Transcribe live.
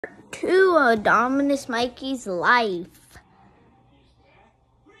to Dominus Mikey's life.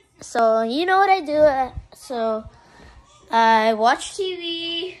 So, you know what I do? So, I watch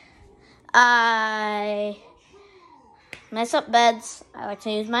TV. I mess up beds. I like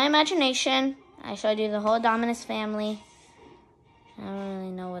to use my imagination. I showed you the whole Dominus family. I don't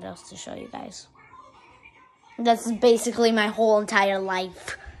really know what else to show you guys. That's basically my whole entire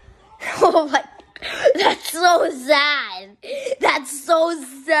life. Oh my, that's so sad. That's so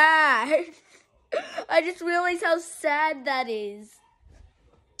sad. I just realized how sad that is.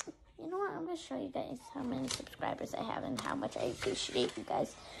 You know what? I'm going to show you guys how many subscribers I have and how much I appreciate you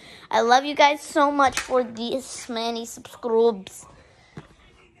guys. I love you guys so much for these many subscribes.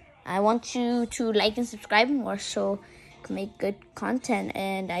 I want you to like and subscribe more so I can make good content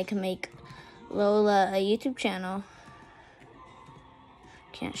and I can make Lola a YouTube channel.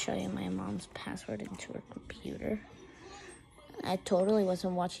 Can't show you my mom's password into her computer. I totally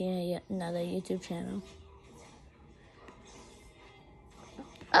wasn't watching another YouTube channel.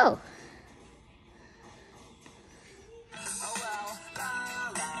 Oh.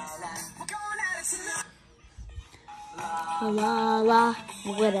 La la,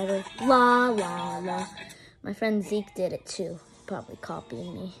 whatever. La la la. My friend Zeke did it too. Probably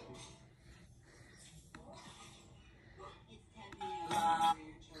copying me.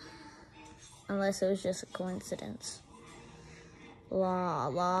 Unless it was just a coincidence. La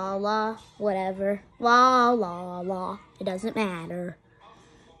la la, whatever. La la la. It doesn't matter.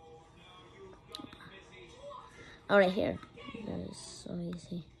 Oh, right here. That is so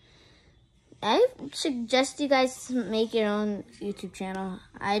easy. I suggest you guys make your own YouTube channel.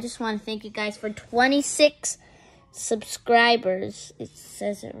 I just want to thank you guys for 26 subscribers. It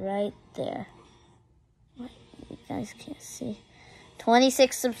says it right there. What? You guys can't see.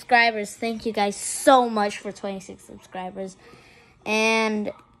 26 subscribers. Thank you guys so much for 26 subscribers.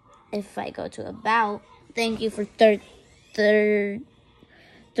 And if I go to about, thank you for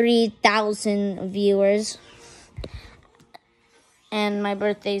 3,000 viewers. And my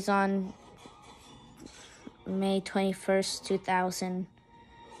birthday's on May 21st,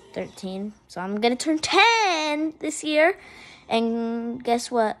 2013. So I'm going to turn 10 this year. And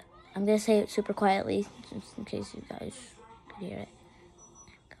guess what? I'm going to say it super quietly, just in case you guys could hear it.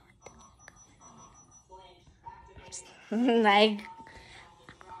 Like,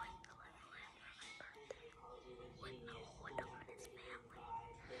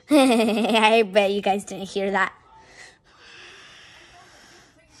 I bet you guys didn't hear that.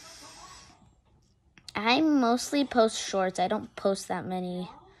 I mostly post shorts. I don't post that many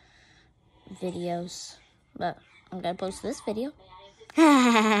videos, but I'm gonna post this video. All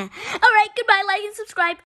right, goodbye, like and subscribe.